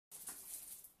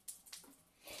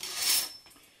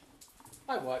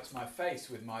I wiped my face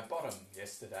with my bottom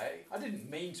yesterday. I didn't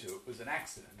mean to, it was an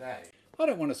accident, eh? I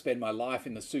don't want to spend my life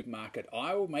in the supermarket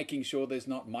aisle making sure there's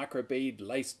not microbead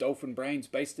laced dolphin brains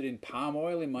basted in palm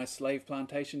oil in my slave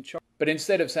plantation chop. But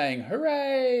instead of saying,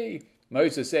 hooray,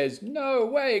 Moses says, no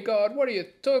way, God, what are you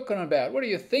talking about? What are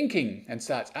you thinking? And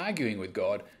starts arguing with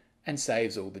God and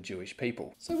saves all the Jewish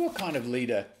people. So what kind of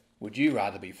leader would you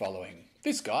rather be following?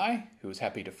 This guy, who is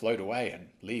happy to float away and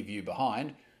leave you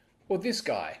behind, or this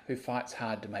guy who fights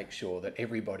hard to make sure that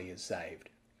everybody is saved?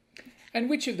 And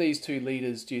which of these two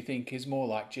leaders do you think is more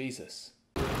like Jesus?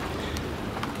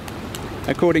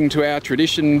 According to our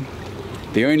tradition,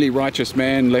 the only righteous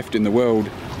man left in the world,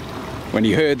 when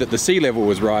he heard that the sea level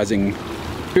was rising,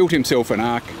 built himself an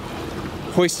ark,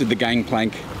 hoisted the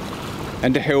gangplank,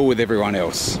 and to hell with everyone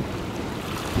else.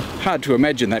 Hard to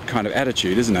imagine that kind of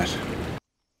attitude, isn't it?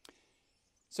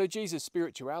 So Jesus'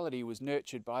 spirituality was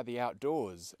nurtured by the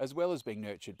outdoors, as well as being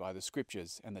nurtured by the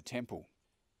scriptures and the temple.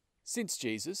 Since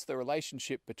Jesus, the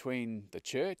relationship between the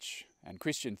church and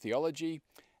Christian theology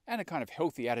and a kind of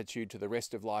healthy attitude to the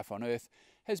rest of life on earth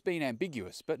has been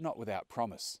ambiguous, but not without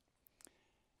promise.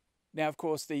 Now, of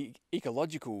course, the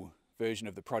ecological version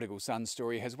of the prodigal son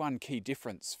story has one key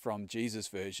difference from Jesus'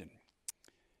 version.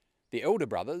 The elder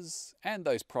brothers, and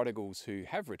those prodigals who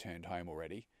have returned home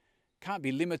already, can't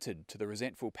be limited to the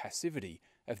resentful passivity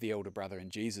of the elder brother in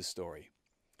Jesus' story.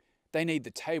 They need the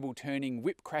table-turning,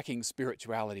 whip-cracking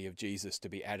spirituality of Jesus to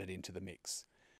be added into the mix.